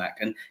fullback,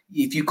 and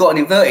if you've got an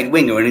inverted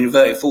winger and an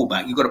inverted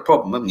fullback, you've got a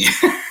problem, haven't you?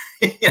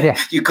 Yeah.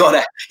 You've got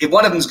to. If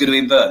one of them's going to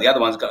invert, the other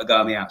one's got to go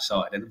on the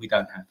outside, and we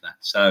don't have that.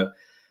 So,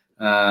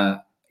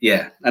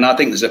 and I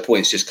think there's a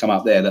point that's just come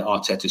up there that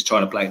Arteta's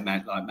trying to play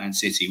like Man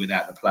City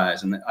without the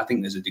players, and I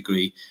think there's a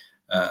degree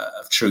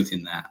of truth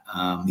in that.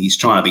 He's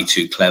trying to be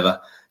too clever.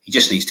 He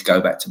just needs to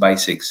go back to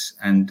basics.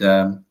 And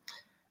that's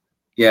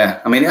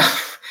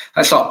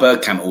like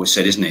Bergkamp always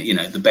said, isn't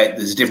it?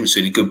 There's a difference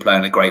between a good player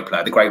and a great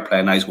player. The great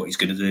player knows what he's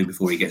going to do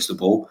before he gets the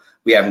ball.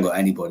 We haven't got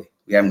anybody.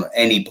 We haven't got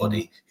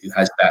anybody who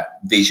has that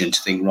vision to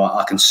think, right,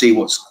 I can see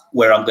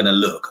where I'm going to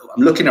look.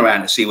 I'm looking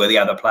around to see where the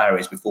other player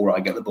is before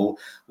I get the ball.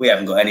 We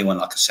haven't got anyone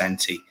like a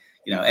Santi,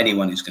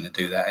 anyone who's going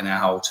to do that in our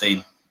whole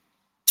team,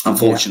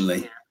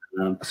 unfortunately.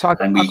 And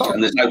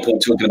there's no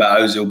point talking about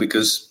Ozil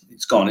because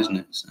it's gone, isn't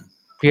it? So.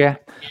 Yeah.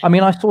 I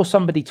mean, I saw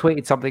somebody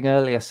tweeted something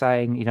earlier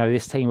saying,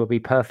 this team would be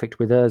perfect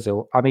with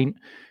Ozil. I mean,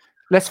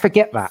 let's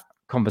forget that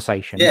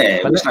conversation. Yeah.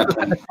 But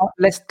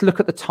let's look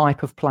at the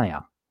type of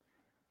player.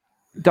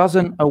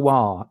 Doesn't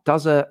Aouar,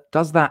 does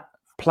that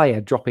player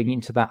dropping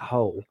into that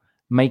hole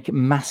make a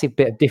massive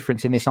bit of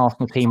difference in this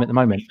Arsenal team at the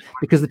moment?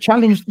 Because the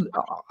challenge,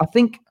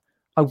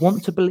 I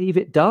want to believe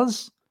it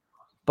does,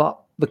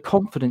 but the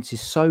confidence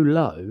is so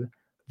low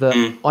that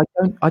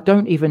I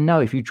don't even know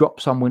if you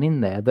drop someone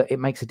in there that it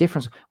makes a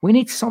difference. We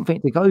need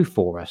something to go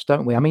for us,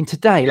 don't we? I mean,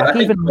 today,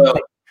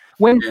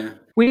 when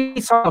we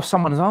need off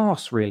someone's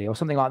arse, really, or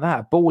something like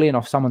that, ball in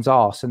off someone's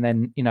arse, and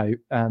then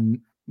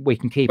we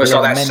can keep. It's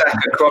like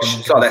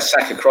that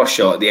Saka cross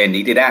shot at the end.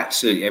 He did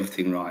absolutely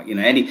everything right.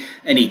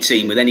 Any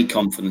team with any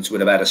confidence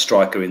would have had a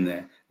striker in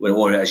there.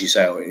 Or as you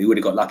say, he would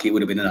have got lucky. It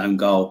would have been an own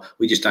goal.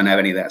 We just don't have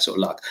any of that sort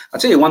of luck. I'll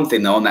tell you one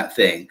thing, though, on that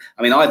thing.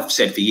 I mean, I've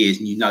said for years,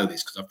 and you know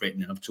this because I've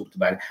written and I've talked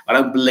about it, I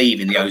don't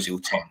believe in the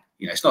Ozil 10.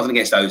 It's nothing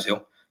against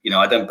Ozil.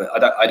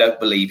 I don't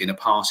believe in a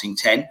passing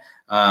 10.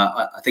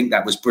 I think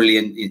that was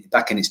brilliant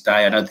back in its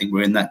day. I don't think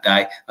we're in that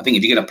day. I think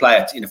if you're going to play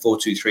it in a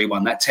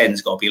 4-2-3-1, that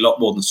 10's got to be a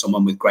lot more than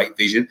someone with great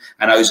vision.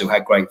 And Ozil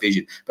had great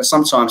vision. But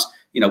sometimes,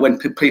 when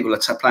people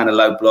are playing a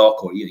low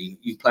block or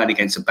you're playing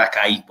against a back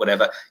 8,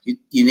 whatever,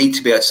 you need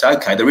to be able to say,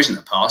 okay, there isn't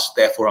a pass,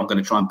 therefore I'm going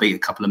to try and beat a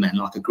couple of men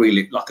like a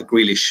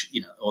Grealish,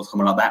 or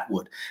someone like that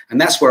would. And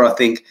that's where I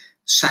think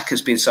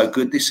Saka's been so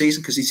good this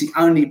season, because he's the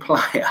only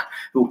player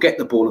who will get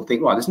the ball and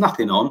think, right, there's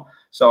nothing on,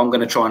 so I'm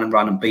going to try and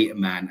run and beat a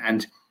man.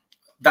 And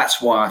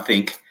that's why I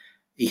think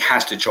he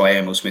has to try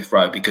Emil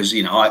Smith-Rowe, because,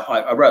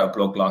 I wrote a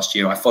blog last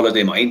year. I followed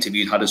him. I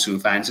interviewed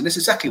Huddersfield fans, and this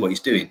is exactly what he's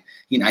doing.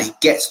 He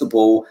gets the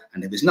ball,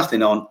 and if there's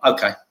nothing on,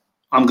 okay,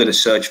 I'm going to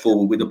surge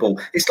forward with the ball.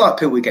 It's like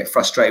people would get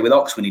frustrated with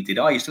Ox when he did.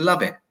 I used to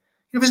love it.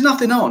 If there's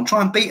nothing on,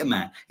 try and beat a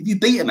man. If you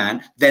beat a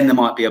man, then there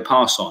might be a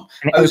pass on.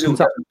 Ozil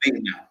doesn't beat a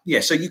man.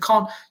 Yeah, so you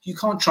can't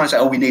try and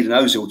say, we need an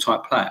Ozil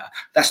type player.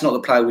 That's not the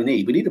player we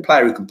need. We need a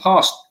player who can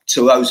pass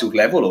to Ozil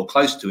level or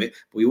close to it,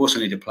 but we also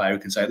need a player who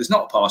can say, there's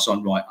not a pass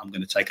on, right, I'm going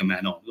to take a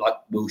man on, like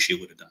Wilshere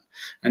would have done.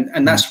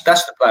 And that's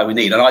the player we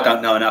need. And I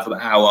don't know enough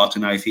about Aouar to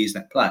know if he's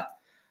that player.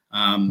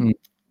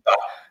 But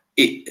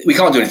we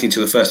can't do anything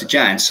until the 1st of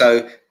Jan.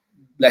 So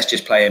let's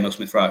just play Emil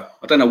Smith-Rowe.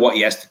 I don't know what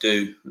he has to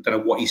do. I don't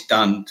know what he's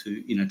done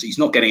to, he's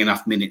not getting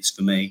enough minutes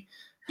for me.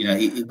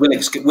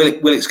 Willock's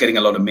getting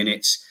a lot of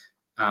minutes,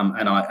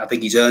 and I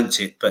think he's earned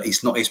it, but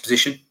it's not his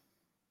position.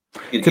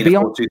 To be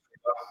honest,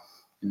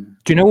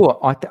 do you know what?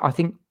 I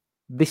think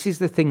this is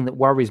the thing that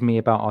worries me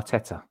about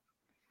Arteta.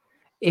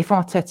 If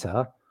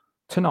Arteta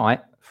tonight,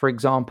 for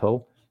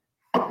example,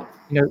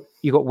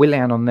 you got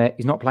Willian on there,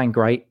 he's not playing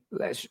great.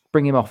 Let's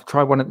bring him off.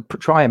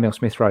 Try Emil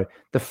Smith-Rowe.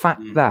 The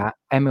fact that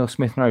Emil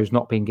Smith-Rowe is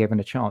not being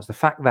given a chance, the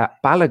fact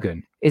that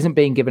Balogun isn't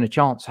being given a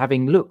chance,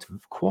 having looked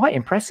quite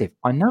impressive.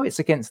 I know it's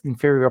against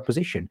inferior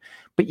opposition,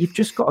 but you've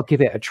just got to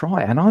give it a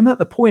try. And I'm at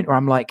the point where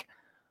I'm like,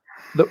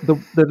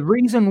 the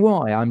reason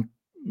why I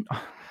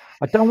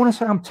don't want to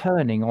say I'm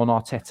turning on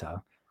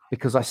Arteta,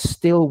 because I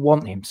still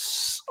want him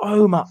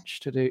so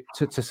much to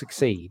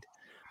succeed.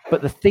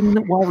 But the thing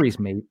that worries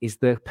me is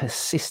the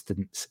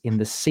persistence in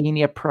the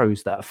senior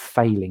pros that are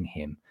failing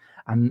him,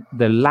 and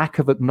the lack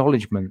of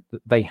acknowledgement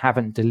that they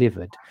haven't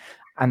delivered.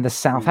 And the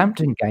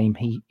Southampton game,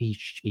 he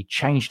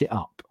changed it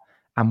up,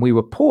 and we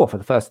were poor for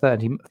the first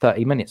 30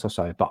 minutes or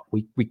so, but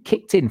we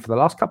kicked in for the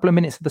last couple of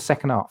minutes of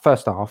the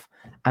first half,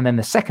 and then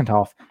the second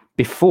half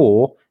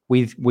before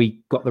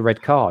we got the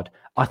red card.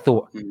 I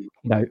thought,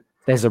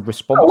 there's a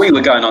response. Oh, we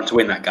were going on to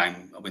win that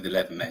game with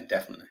 11 men,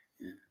 definitely.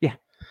 Yeah.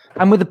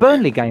 And with the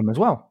Burnley game as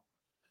well.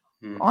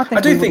 I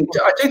do think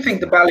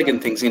the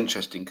Balogun thing's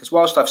interesting, because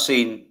whilst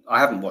I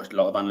haven't watched a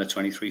lot of under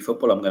 23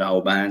 football. I'm going to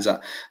hold my hands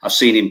up. I've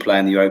seen him play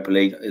in the Europa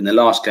League. In the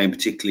last game,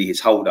 particularly, his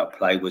hold-up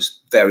play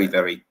was very,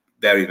 very,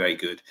 very, very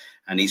good,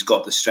 and he's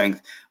got the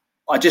strength.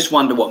 I just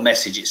wonder what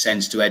message it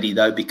sends to Eddie,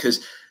 though,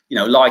 because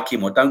like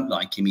him or don't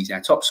like him, he's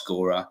our top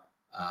scorer.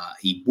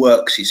 He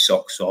works his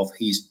socks off.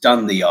 He's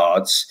done the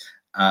yards.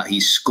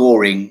 He's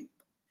scoring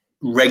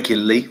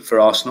regularly for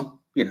Arsenal,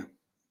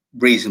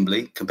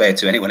 reasonably compared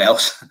to anyone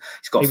else.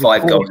 He's got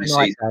 5 goals this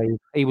season. Dave.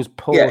 He was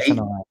poor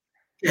tonight.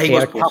 He had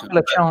was a couple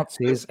of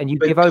chances, and you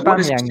give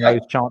Aubameyang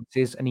those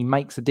chances, and he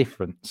makes a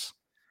difference.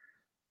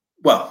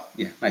 Well,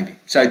 yeah, maybe.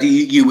 So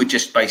you would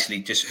just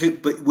basically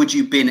but would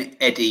you bin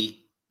Eddie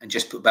and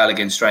just put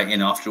Balogun straight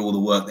in after all the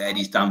work that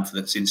Eddie's done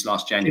since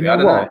last January? I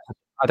don't know.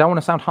 I don't want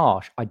to sound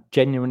harsh. I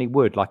genuinely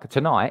would. Like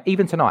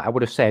even tonight, I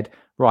would have said,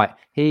 right,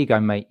 here you go,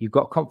 mate. You've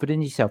got confidence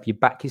in yourself. You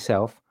back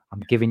yourself. I'm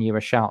giving you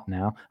a shout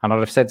now. And I'd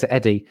have said to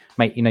Eddie,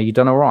 mate, you've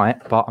done all right,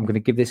 but I'm going to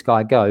give this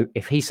guy a go.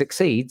 If he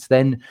succeeds,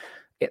 then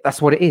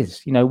that's what it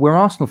is. We're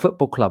Arsenal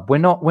Football Club. We're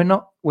not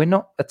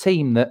a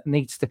team that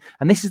needs to.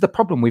 And this is the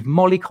problem. We've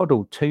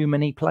mollycoddled too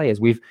many players.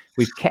 We've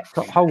kept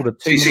hold of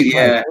too many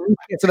players.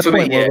 Get to the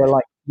point where we're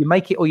like, you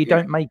make it or you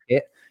don't make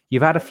it.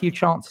 You've had a few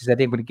chances,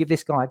 Eddie. I'm going to give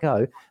this guy a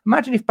go.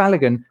 Imagine if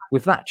Balogun,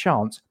 with that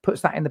chance,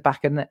 puts that in the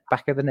back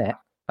of the net,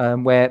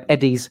 where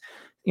Eddie's,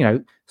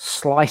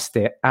 sliced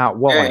it out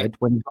wide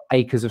when you've got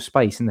acres of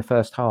space in the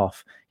first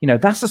half.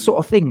 That's the sort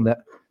of thing that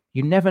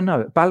you never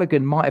know.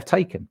 Balogun might have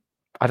taken.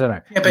 I don't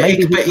know. Yeah,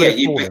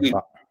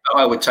 but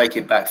I would take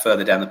it back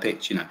further down the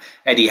pitch.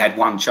 Eddie had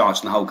 1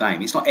 chance in the whole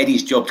game. It's not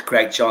Eddie's job to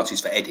create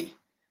chances for Eddie.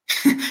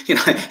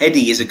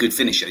 Eddie is a good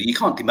finisher. You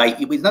can't debate.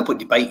 There's no point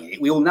debating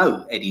it. We all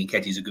know Eddie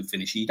Nketiah is a good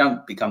finisher. You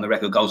don't become the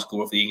record goal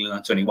scorer for the England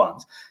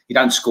under-21s. You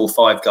don't score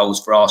 5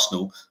 goals for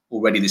Arsenal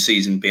already this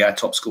season, be our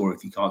top scorer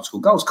if you can't score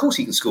goals. Of course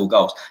he can score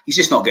goals. He's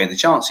just not getting the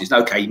chances.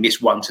 Okay, he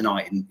missed 1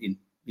 tonight in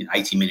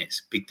 80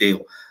 minutes. Big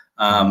deal.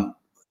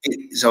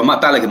 So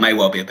Balogun may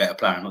well be a better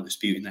player. I'm not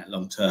disputing that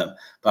long term.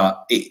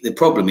 But the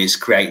problem is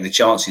creating the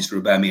chances for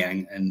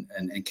Aubameyang and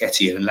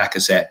Nketiah and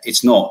Lacazette.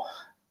 It's not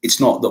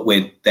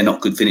that they're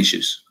not good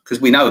finishers, because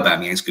we know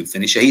Aubameyang's a good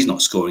finisher. He's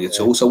not scoring at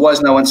all. So why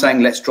is no one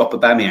saying let's drop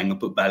Aubameyang and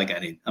put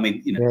Balogun in? I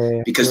mean,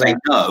 because they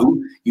know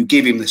you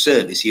give him the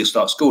service, he'll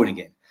start scoring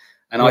again.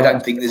 And I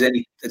don't think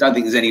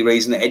there's any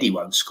reason that Eddie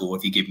won't score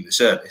if you give him the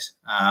service.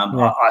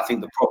 I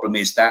think the problem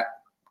is that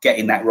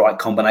getting that right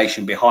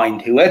combination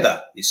behind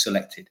whoever is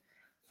selected.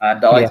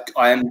 And I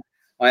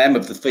am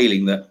of the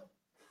feeling that,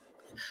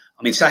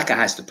 Saka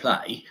has to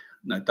play.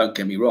 No, don't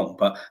get me wrong,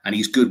 and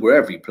he's good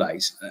wherever he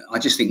plays. I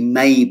just think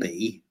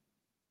maybe,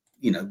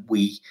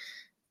 we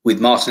with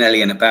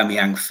Martinelli and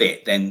Aubameyang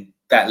fit, then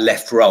that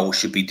left role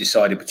should be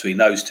decided between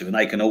those two, and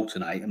they can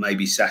alternate. And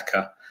maybe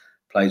Saka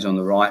plays on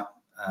the right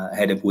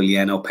ahead of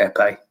Willian or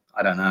Pepe.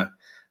 I don't know.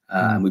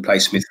 And we play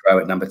Smith Rowe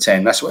at number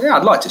 10. That's what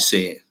I'd like to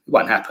see it. It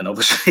won't happen,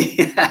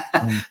 obviously.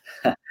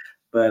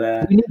 But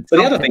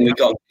the other thing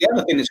the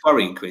other thing that's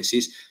worrying, Chris,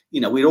 is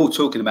we're all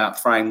talking about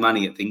throwing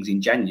money at things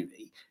in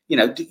January.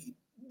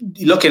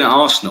 Looking at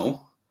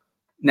Arsenal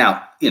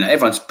now,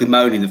 everyone's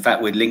bemoaning the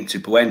fact we're linked to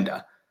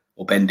Buendia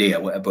or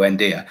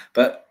Buendia,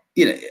 but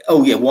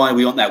why are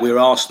we on that? We're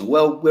Arsenal.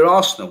 Well, we're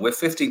Arsenal. We're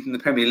 15th in the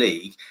Premier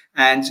League,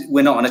 and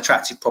we're not an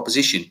attractive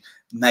proposition.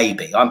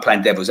 Maybe I'm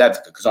playing devil's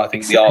advocate because I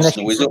think the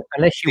Arsenal is always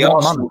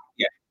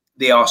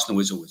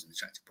an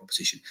attractive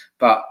proposition,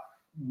 but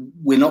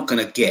we're not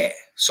going to get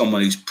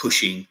someone who's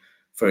pushing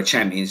for a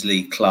Champions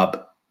League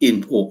club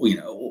in,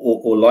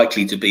 or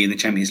likely to be in the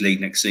Champions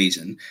League next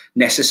season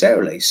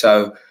necessarily.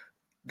 So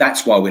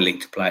that's why we're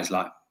linked to players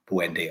like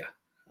Buendia,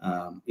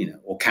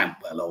 or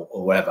Campbell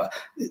or whatever.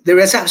 There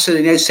is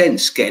absolutely no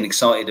sense getting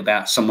excited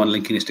about someone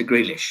linking us to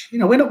Grealish.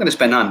 We're not going to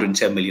spend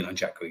 110 million on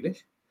Jack Grealish.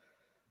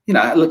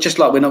 Just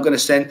like we're not going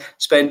to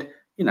spend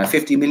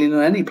 50 million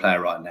on any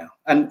player right now.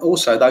 And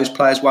also those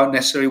players won't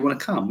necessarily want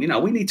to come.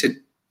 We need to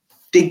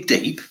dig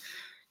deep,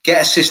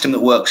 get a system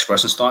that works for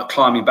us, and start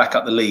climbing back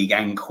up the league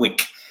and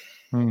quick.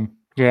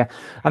 Yeah,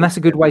 and that's a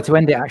good way to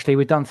end it, actually.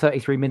 We've done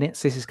 33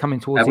 minutes. This is coming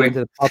towards the end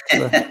of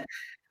the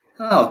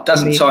pod.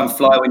 Doesn't time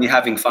fly when you're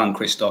having fun,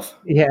 Christoph?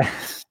 Yeah,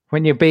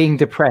 when you're being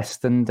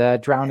depressed and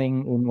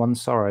drowning in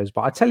one's sorrows.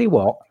 But I tell you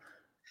what,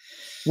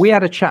 we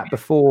had a chat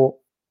before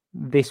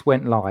this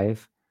went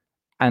live,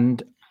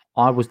 and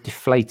I was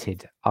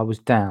deflated. I was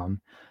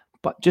down.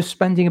 But just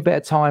spending a bit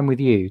of time with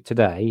you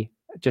today,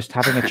 just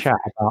having a chat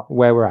about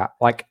where we're at,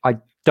 I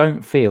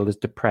don't feel as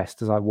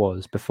depressed as I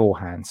was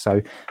beforehand.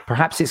 So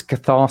perhaps it's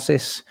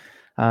catharsis,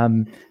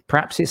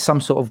 perhaps it's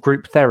some sort of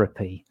group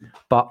therapy,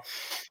 but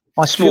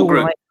I feel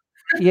like,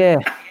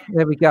 there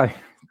we go.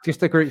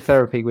 Just a group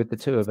therapy with the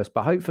two of us.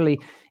 But hopefully,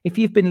 if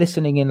you've been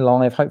listening in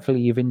live, hopefully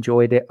you've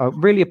enjoyed it. I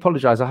really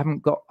apologize. I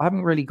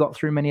haven't really got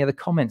through many of the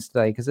comments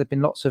today, because there've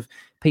been lots of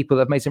people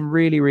that have made some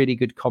really, really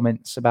good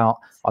comments about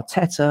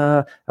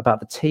Arteta, about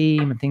the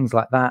team and things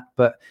like that.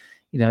 But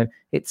it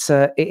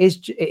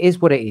is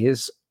what it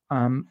is.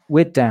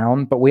 We're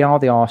down, but we are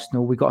the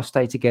Arsenal. We've got to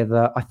stay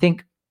together. I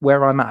think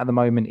where I'm at the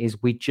moment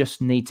is we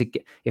just need to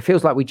it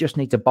feels like we just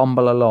need to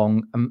bumble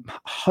along and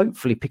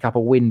hopefully pick up a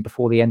win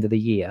before the end of the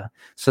year,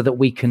 so that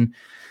we can,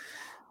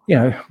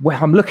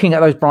 I'm looking at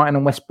those Brighton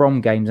and West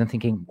Brom games and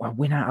thinking, well,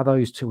 win out of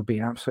those two would be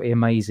absolutely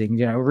amazing.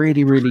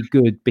 Really, really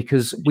good,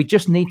 because we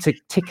just need to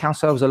tick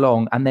ourselves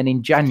along. And then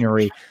in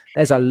January,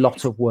 there's a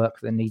lot of work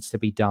that needs to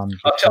be done.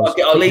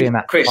 I'll leave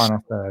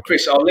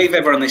Chris, I'll leave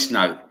everyone on this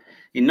note.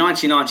 In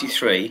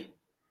 1993,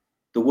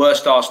 the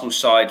worst Arsenal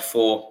side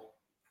for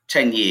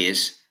 10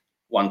 years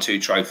won 2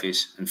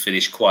 trophies and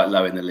finished quite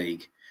low in the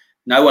league.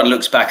 No one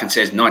looks back and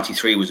says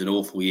 93 was an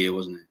awful year,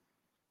 wasn't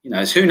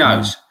it? Who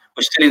knows?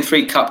 We're still in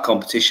 3 cup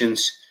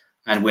competitions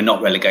and we're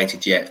not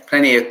relegated yet.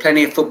 Plenty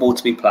of football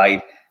to be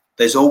played.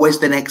 There's always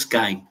the next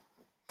game.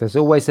 There's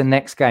always the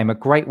next game. A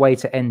great way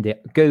to end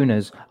it.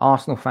 Gooners,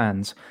 Arsenal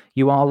fans,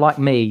 you are like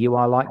me. You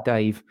are like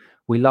Dave.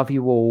 We love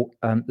you all.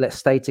 Let's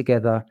stay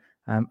together.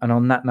 And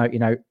on that note,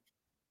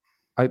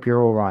 hope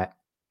you're all right.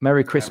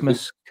 Merry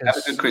Christmas. Have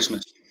a good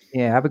Christmas.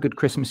 Yeah, have a good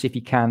Christmas if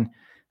you can.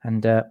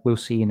 And we'll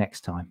see you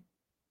next time.